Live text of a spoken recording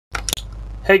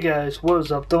Hey guys, what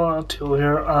is up? D3vil0020's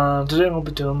here, and today I'm going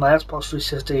to be doing my Xbox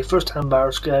 360 first time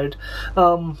buyer's guide.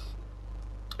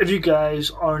 If you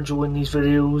guys are enjoying these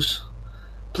videos,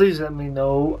 please let me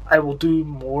know. I will do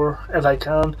more if I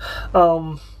can.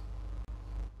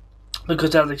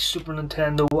 Because I have like Super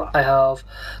Nintendo, I have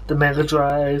the Mega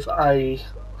Drive, I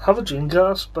have a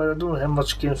Dreamcast, but I don't have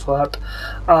much games for that.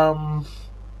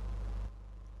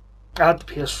 I had the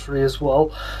PS3 as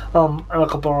well, and a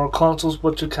couple other consoles,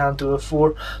 but you can't do it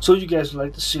for. So if you guys would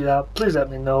like to see that, please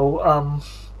let me know. I'm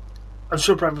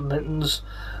sure Private Mittens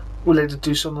would like to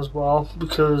do some as well,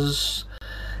 because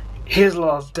he has a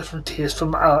lot of different tastes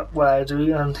from what I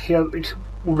do, and he will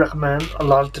recommend a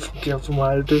lot of different games from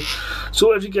what I do.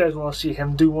 So if you guys want to see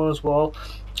him do one as well,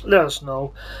 let us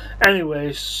know.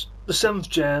 Anyways, the 7th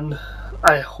gen,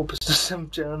 I hope it's the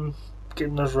 7th gen,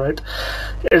 getting this right,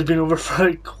 it's been over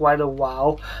for quite a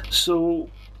while, so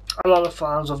a lot of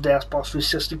fans of the Xbox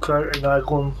 360 crowd are now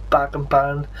going back and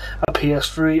buying a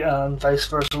PS3, and vice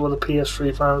versa with the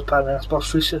PS3 fans buying an Xbox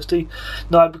 360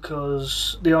 now,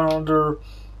 because they are under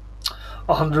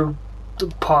 £100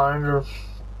 or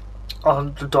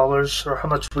 $100 or how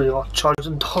much we are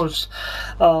charging dollars,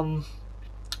 and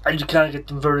you can't get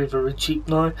them very, very cheap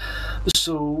now.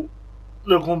 So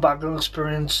they're going back and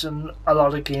experiencing a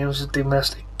lot of games that they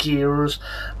missed, like Gears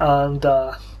and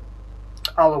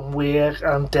Alan Wake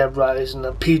and Dead Rising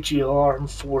and PGR and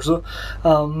Forza.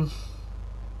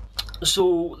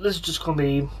 So this is just going to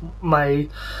be my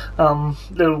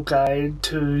little guide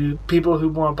to people who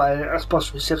want to buy an Xbox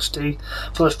 360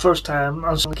 for the first time,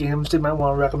 and some games they might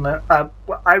want to recommend.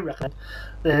 I recommend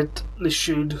that they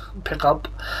should pick up.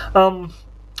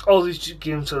 All these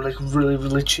games are like really,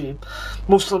 really cheap.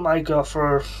 Most of them I got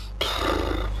for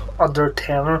under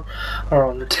tenner, or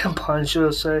under £10, should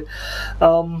I say.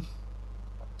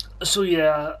 So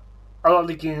yeah, a lot of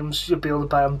the games you'll be able to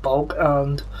buy in bulk,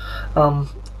 and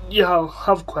you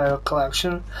have quite a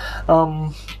collection.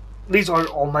 These aren't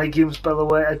all my games, by the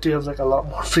way. I do have like a lot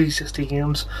more 360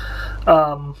 games,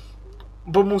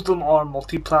 but most of them are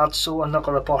multi-plat, so I'm not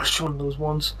going to bother showing those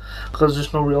ones because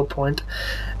there's no real point.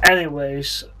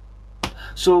 Anyways,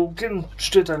 so getting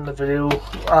straight down the video,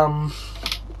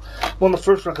 one of the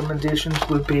first recommendations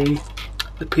would be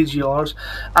the PGRs.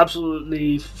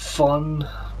 Absolutely fun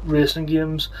racing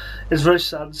games. It's very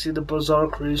sad to see the Bizarre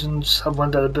Creations have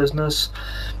went out of business,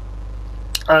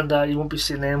 and you won't be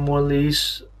seeing any more of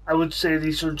these. I would say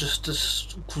these are just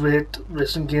as great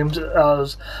racing games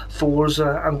as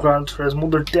Forza and Gran Turismo.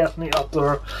 They're definitely up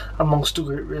there amongst the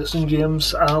great racing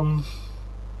games.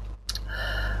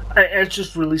 It's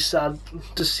just really sad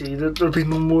to see that there'll be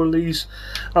no more of these.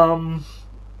 It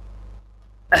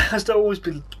has to always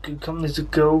be good companies to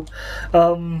go.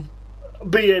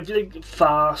 But yeah, if you like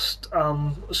fast,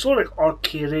 sort of like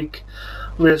arcadic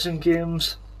racing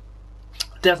games,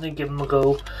 definitely give them a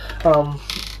go.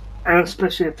 And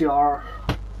especially if you are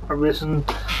a racing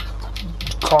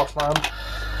car fan.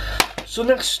 So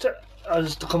next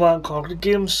is the Command & Conquer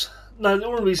games. Now the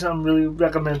only reason I'm really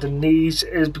recommending these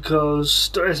is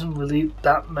because there isn't really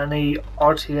that many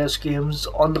RTS games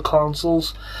on the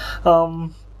consoles.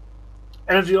 And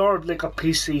if you are like a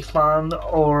PC fan,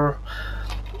 or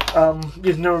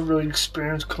you've never really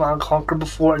experienced Command & Conquer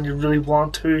before and you really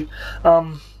want to,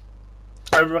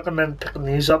 I recommend picking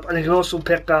these up. And you can also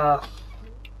pick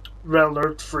Red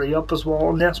Alert 3 up as well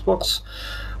on the Xbox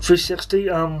 360.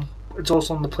 It's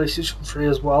also on the PlayStation 3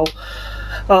 as well.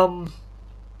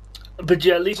 But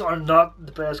yeah, these are not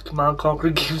the best Command & Conquer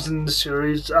games in the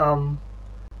series. I'm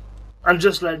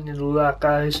just letting you know that,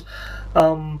 guys.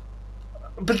 But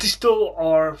they still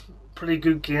are pretty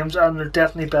good games, and they're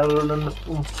definitely better than the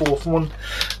fourth one.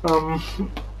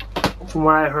 From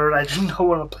what I heard, I do not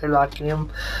want to play that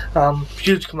game.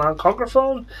 Huge Command & Conquer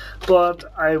fan, but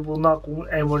I will not go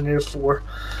anywhere near 4.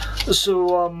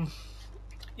 So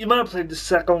you might have played the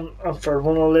second and third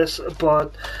one on this,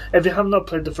 but if you have not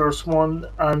played the first one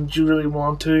and you really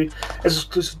want to, it's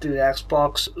exclusive to the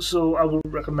Xbox, so I would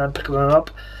recommend picking it up.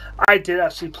 I did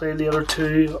actually play the other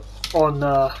two on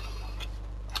the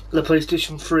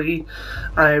PlayStation 3.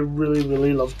 I really,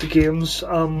 really loved the games.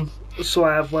 So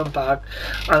I have went back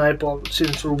and I bought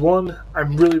Saints Row 1.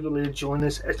 I'm really, really enjoying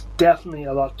this. It's definitely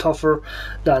a lot tougher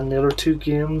than the other two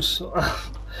games.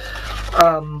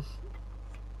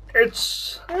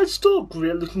 It's still a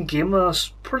great looking game, and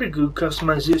it's pretty good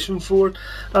customization for it.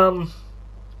 And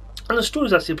the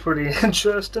story's actually pretty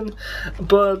interesting,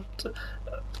 but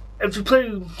if you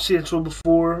played Saints Row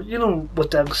before, you know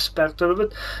what to expect out of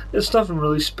it. It's nothing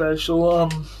really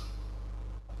special.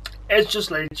 It's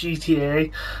just like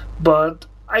GTA, but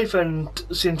I find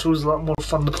Saints Row is a lot more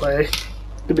fun to play,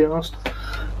 to be honest.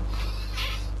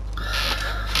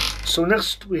 So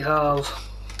next we have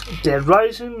Dead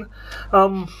Rising.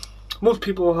 Most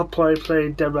people have probably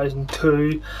played Dead Rising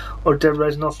 2 or Dead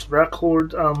Rising Off the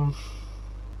Record.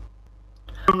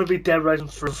 Maybe Dead Rising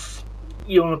for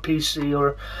you own a PC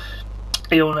or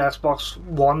you own an Xbox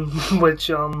One, which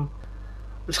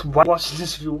watching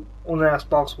this if you own an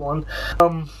Xbox One.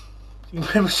 You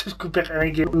pretty much just could pick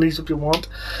any game release if you want.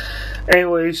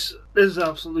 Anyways, this is an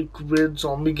absolutely great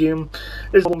zombie game.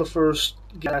 This is one of the first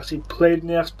games I actually played in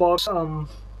the Xbox.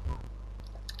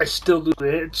 It's still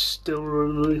great. It's still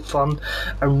really fun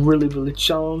and really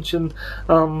challenging.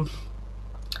 And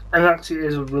actually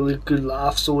is a really good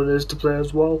laugh, so it is to play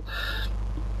as well.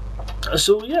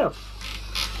 So yeah.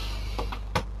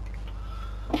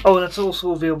 Oh, and it's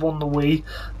also available on the Wii,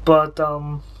 but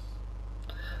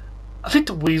I think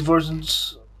the Wii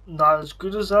version's not as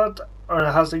good as that, or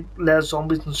it has like less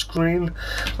zombies on screen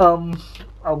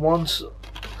at once.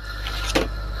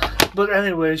 But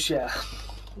anyways, yeah.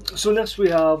 So next we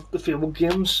have the Fable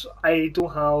games. I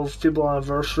don't have Fable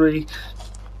Anniversary.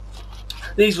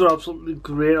 These were absolutely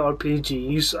great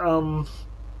RPGs.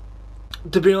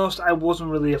 To be honest, I wasn't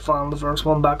really a fan of the first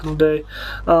one back in the day.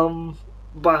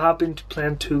 But I have been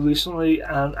playing 2 recently,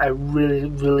 and I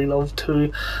really love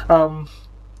 2.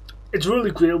 It's a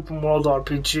really great open world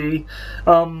RPG.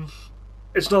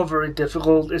 It's not very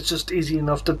difficult. It's just easy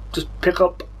enough to just pick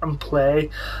up and play.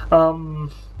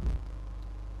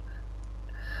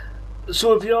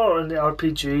 So if you are in the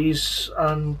RPGs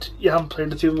and you haven't played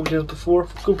the Fable games before,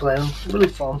 go play them. Really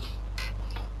fun.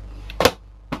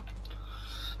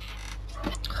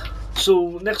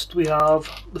 So next we have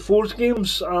the Forza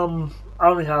games. I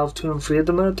only have 2 and 3 at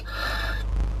the minute.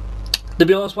 To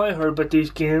be honest, when I heard about these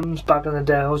games back in the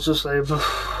day, I was just like,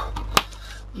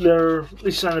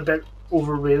 they sound a bit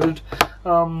overrated,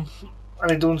 and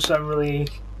they don't sound really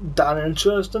that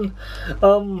interesting.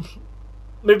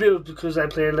 Maybe it was because I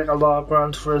played like a lot of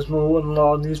Gran Turismo and a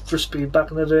lot of Need for Speed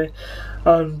back in the day,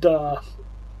 and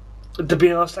to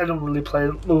be honest, I don't really play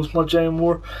those much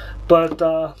anymore. But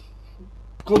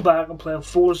going back and playing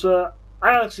Forza,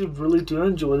 I actually really do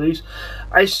enjoy these.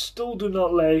 I still do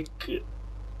not like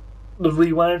the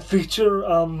rewind feature,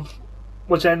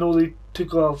 which I know they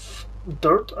took off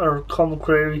Dirt or Colin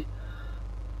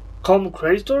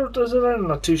McRae's Dirt, is it? I'm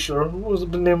not too sure. What was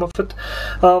the name of it?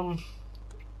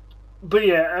 But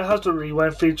yeah, it has the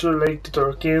rewind feature like the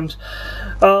Dirt games.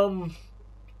 The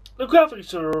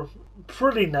graphics are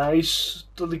pretty nice.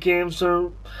 The games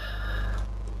are.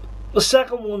 The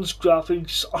second one's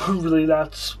graphics aren't really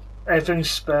that anything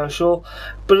special,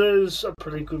 but it is a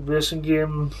pretty good racing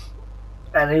game.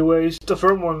 Anyways, the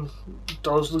third one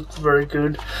does look very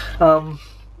good, and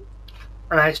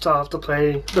I still have to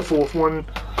play the fourth one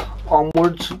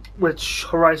onwards, which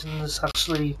Horizon is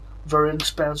actually very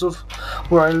expensive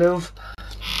where I live.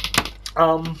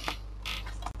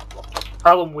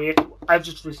 Alan Wake, I've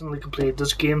just recently completed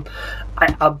this game.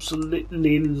 I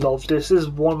absolutely love this. This is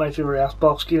one of my favourite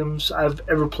Xbox games I've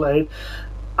ever played.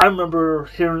 I remember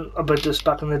hearing about this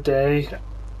back in the day.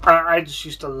 I just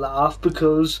used to laugh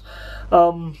because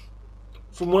from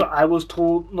what I was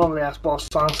told, none of the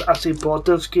Xbox fans actually bought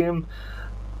this game,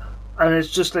 and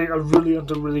it's just like a really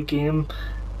underrated game,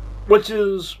 which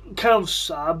is kind of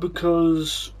sad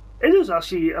because it is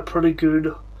actually a pretty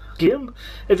good game.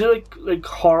 If you like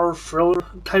horror thriller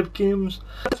type games,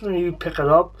 definitely pick it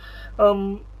up.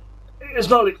 It's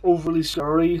not like overly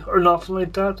scary or nothing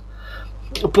like that,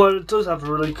 but it does have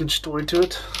a really good story to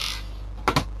it.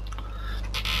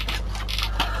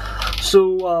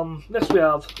 So next we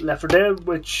have Left 4 Dead,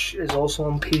 which is also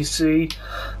on PC,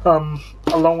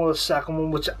 along with a second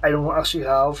one which I don't actually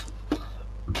have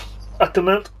at the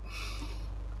minute.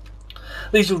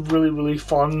 These are really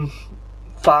fun,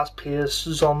 fast-paced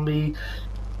zombie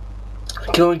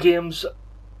killing games.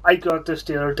 I got this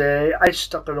the other day. I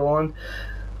stuck it on,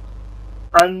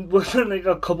 and within like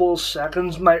a couple of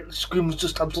seconds, my screen was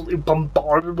just absolutely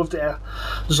bombarded with the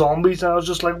zombies, and I was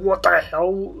just like, "What the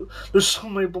hell? There's so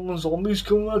many bumming zombies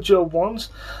coming at you at once."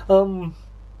 To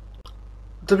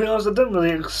be honest, I didn't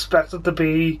really expect it to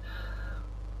be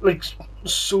like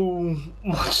so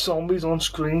much zombies on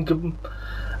screen.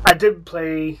 I did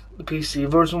play the PC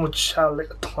version, which had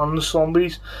like a ton of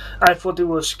zombies. I thought they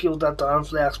would have scaled that down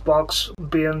for the Xbox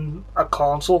being a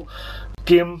console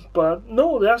game, but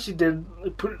no, they actually did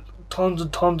put tons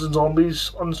and tons of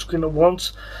zombies on the screen at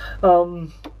once.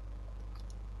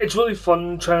 It's really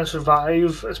fun trying to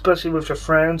survive, especially with your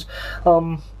friends.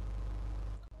 I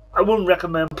wouldn't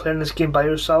recommend playing this game by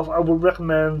yourself. I would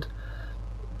recommend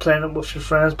playing it with your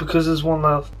friends, because it's one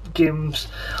of the games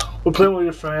where playing with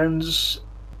your friends,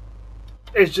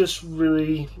 it's just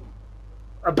really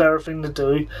a better thing to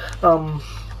do.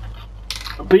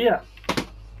 But yeah.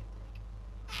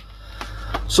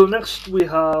 So next we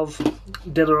have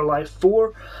Dead or Alive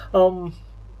 4.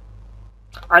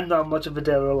 I'm not much of a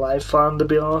Dead or Alive fan, to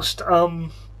be honest.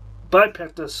 But I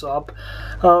picked this up.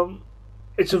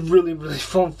 It's a really, really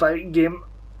fun fighting game.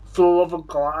 For the love of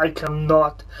God, I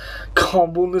cannot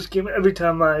combo in this game. Every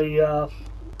time I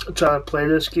try to play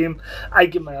this game, I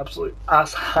get my absolute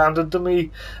ass handed to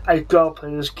me. I gotta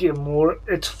play this game more.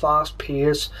 It's fast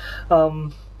paced.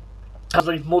 Has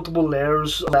like multiple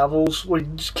layers, levels where you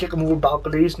just kick them over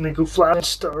balconies and they go flying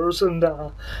stairs, and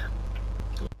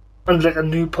like a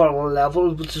new part of the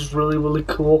level, which is really, really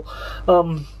cool.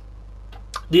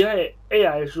 The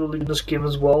AI is really good in this game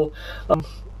as well.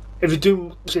 If you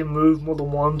do say move more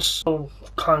than once, they'll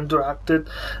counteract it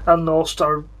and they'll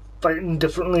start fighting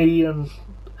differently, and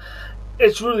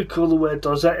it's really cool the way it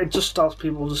does that. It just stops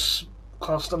people just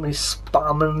constantly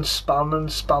spamming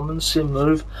the same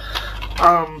move.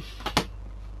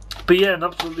 But yeah, an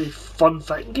absolutely fun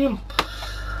fighting game.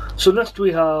 So next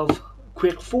we have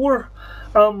Quake 4.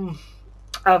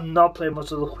 I've not played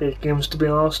much of the Quake games, to be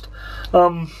honest.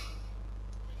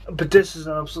 But this is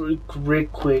an absolutely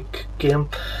great Quake game.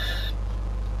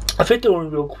 I think the only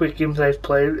real Quake games I've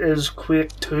played is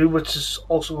Quake 2, which is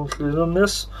also included on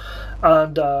this,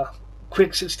 and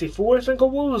Quake 64, I think it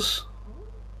was,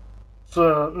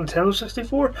 for Nintendo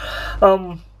 64.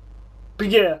 But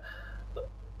yeah,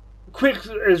 Quake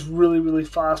is really, really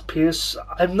fast paced.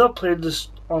 I've not played this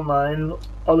online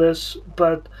or this,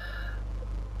 but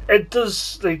it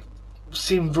does like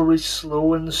seem very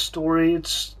slow in the story.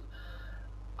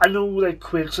 I know like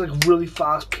Quake's like really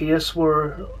fast paced,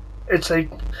 where it's like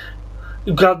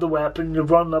you grab the weapon, you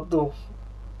run up the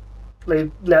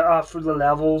through the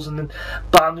levels, and then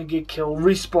bam, you get killed,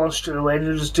 respawn straight away, and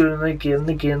you're just doing it again and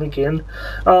again and again.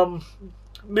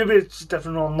 Maybe it's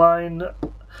different online,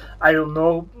 I don't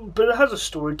know, but it has a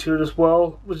story to it as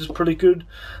well, which is pretty good.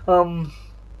 I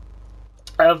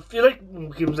feel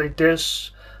like games like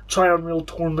this try Unreal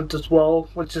Tournament as well,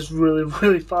 which is really,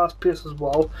 really fast paced as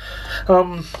well.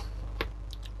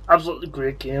 Absolutely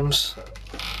great games.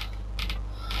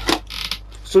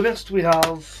 So next we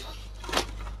have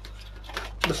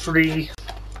the 3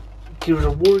 Gears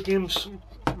of War games.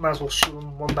 Might as well show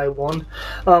them one by one,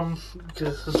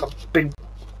 because this is a big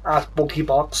ass bulky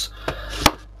box.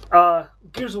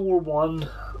 Gears of War 1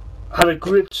 had a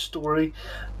great story.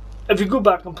 If you go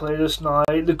back and play this now,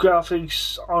 the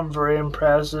graphics aren't very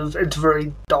impressive. It's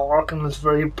very dark and it's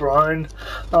very brown.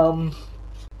 But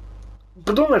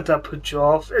don't let that put you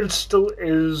off. It still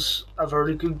is a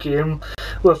very good game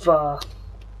with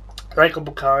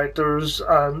likable characters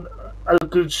and a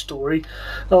good story.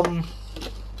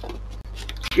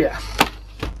 Yeah.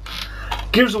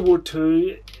 Gears of War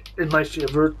 2 is my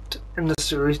favourite in the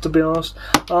series, to be honest.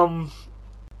 It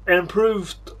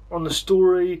improved on the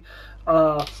story.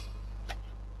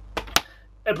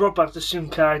 It brought back the same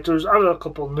characters, added a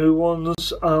couple of new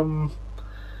ones.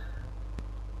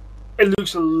 It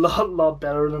looks a lot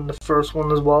better than the first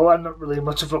one as well. I'm not really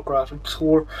much of a graphics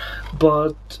whore,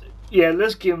 but yeah,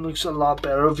 this game looks a lot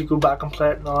better if you go back and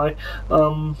play it now.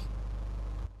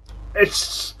 It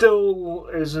still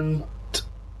isn't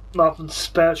nothing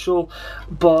special,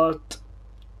 but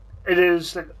it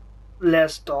is like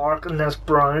less dark and less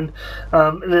brown.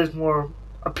 It is more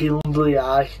appealing to the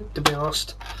eye, to be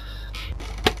honest.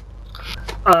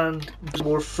 And it's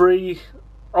more free.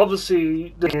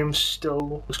 Obviously, the game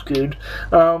still looks good.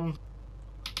 A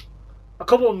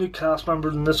couple of new cast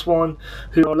members in this one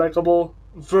who are likable.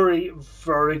 Very,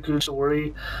 very good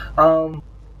story.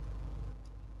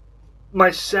 My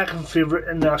second favourite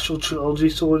in the actual trilogy,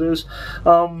 so it is.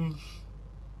 What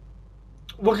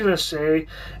can I say?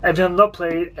 If you have not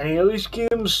played any of these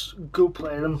games, go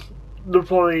play them. They're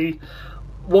probably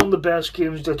one of the best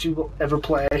games that you will ever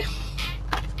play.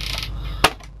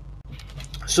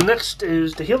 So next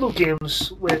is the Halo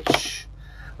games, which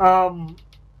all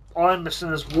I'm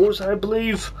missing is Wars, I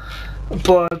believe.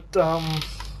 But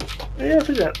yeah, I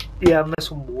think that, yeah, I'm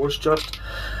missing Wars just.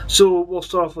 So we'll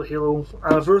start off with Halo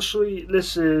Anniversary.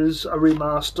 This is a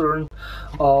remastering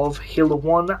of Halo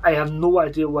 1. I have no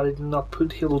idea why they did not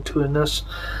put Halo 2 in this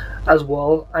as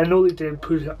well. I know they did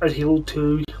put a Halo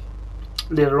 2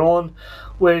 later on,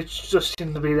 which just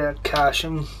seemed to be that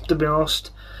caching, to be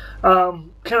honest.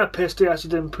 Kind of pissed they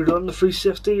actually didn't put it on the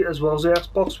 360 as well as the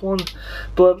Xbox One,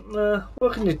 but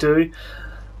what can you do?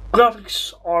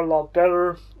 Graphics are a lot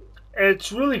better.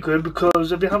 It's really good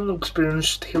because if you haven't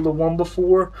experienced Halo 1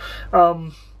 before,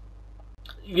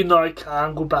 you now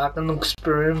can go back and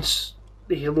experience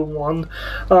the Halo 1.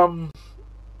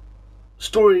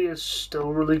 Story is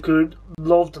still really good.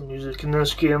 Love the music in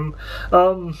this game.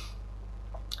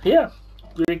 Yeah,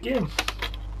 great game.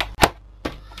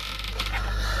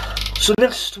 So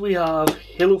next we have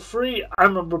Halo 3. I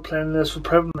remember playing this with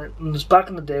Private Mittens back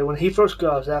in the day when he first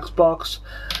got his Xbox.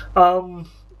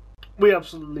 We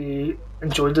absolutely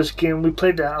enjoyed this game. We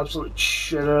played the absolute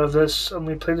shit out of this, and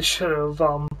we played the shit out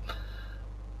of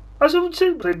as I would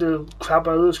say, we played the crap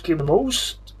out of this game the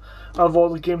most of all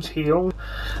the games he owned.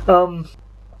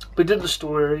 We did the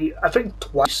story, I think,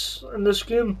 twice in this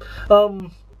game.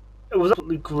 It was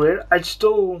absolutely great. I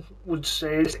still would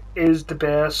say it is the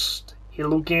best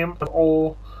Halo game of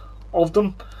all of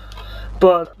them,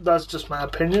 but that's just my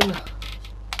opinion.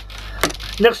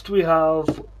 Next we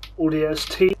have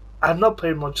ODST. I have not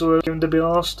played much of the game, to be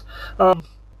honest. I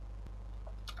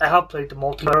have played the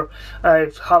multiplayer. I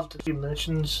have the few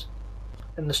missions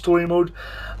in the story mode.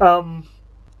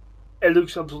 It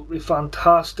looks absolutely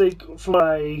fantastic from what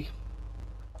I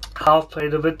have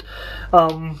played of it.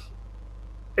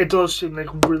 It does seem like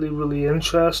really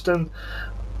interesting.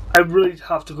 I really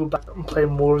have to go back and play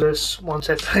more of this once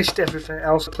I finished everything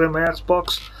else I play on my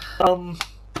Xbox.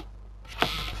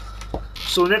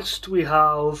 So next we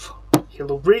have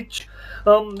Halo Reach.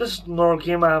 This is another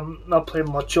game I have not played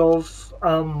much of.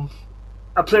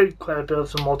 I played quite a bit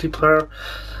of the multiplayer.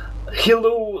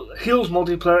 Halo's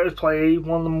multiplayer is probably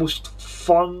one of the most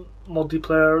fun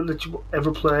multiplayer that you will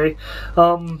ever play.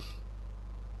 I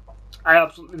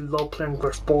absolutely love playing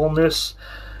Griffball in this.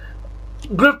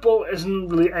 Griffball isn't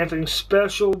really anything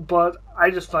special, but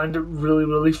I just find it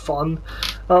really fun.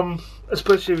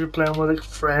 Especially if you're playing with like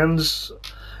friends.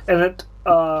 And it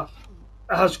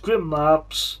has great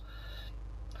maps.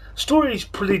 Story's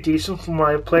pretty decent from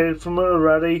what I played from it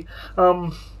already.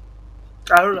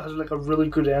 I heard it has like a really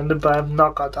good ending, but I've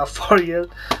not got that far yet.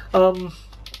 But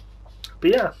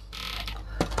yeah.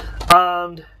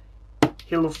 And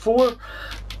Halo 4.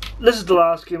 This is the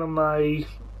last game on my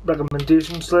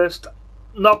recommendations list.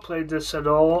 Not played this at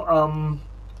all.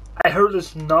 I heard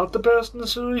it's not the best in the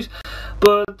series,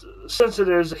 but since it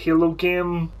is a Halo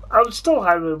game, I would still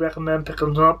highly recommend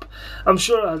picking it up. I'm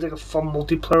sure it has like a fun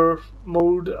multiplayer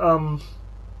mode, and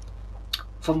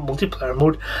probably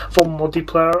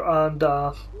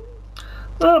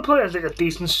has like a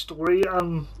decent story,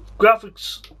 and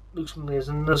graphics looks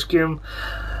amazing in this game.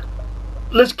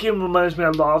 This game reminds me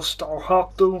a lot of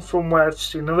Starhawk though, from what I've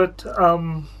seen of it.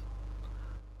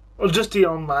 Well, just the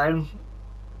online,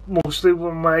 mostly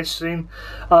from what I've seen.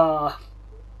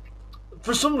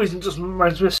 For some reason, it just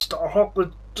reminds me of Starhawk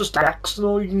with just the accent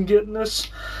all you can get in this.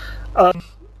 I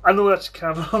know that's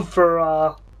kind of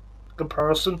unfair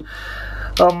comparison.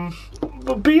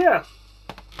 But yeah.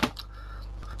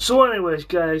 So anyways,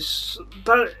 guys,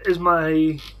 that is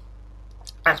my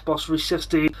Xbox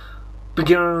 360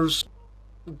 beginner's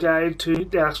guide to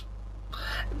the Xbox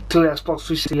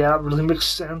 360. Yeah, it really makes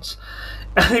sense.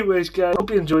 Anyways, guys,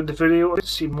 hope you enjoyed the video. If you want to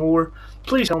see more,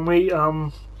 please tell me.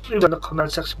 Leave it in the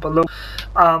comment section below.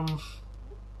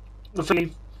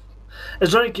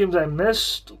 Is there any games I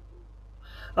missed?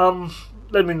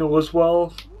 Let me know as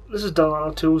well. This is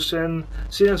D3vil0020's saying,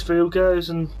 see you next video, guys,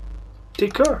 and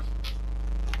take care.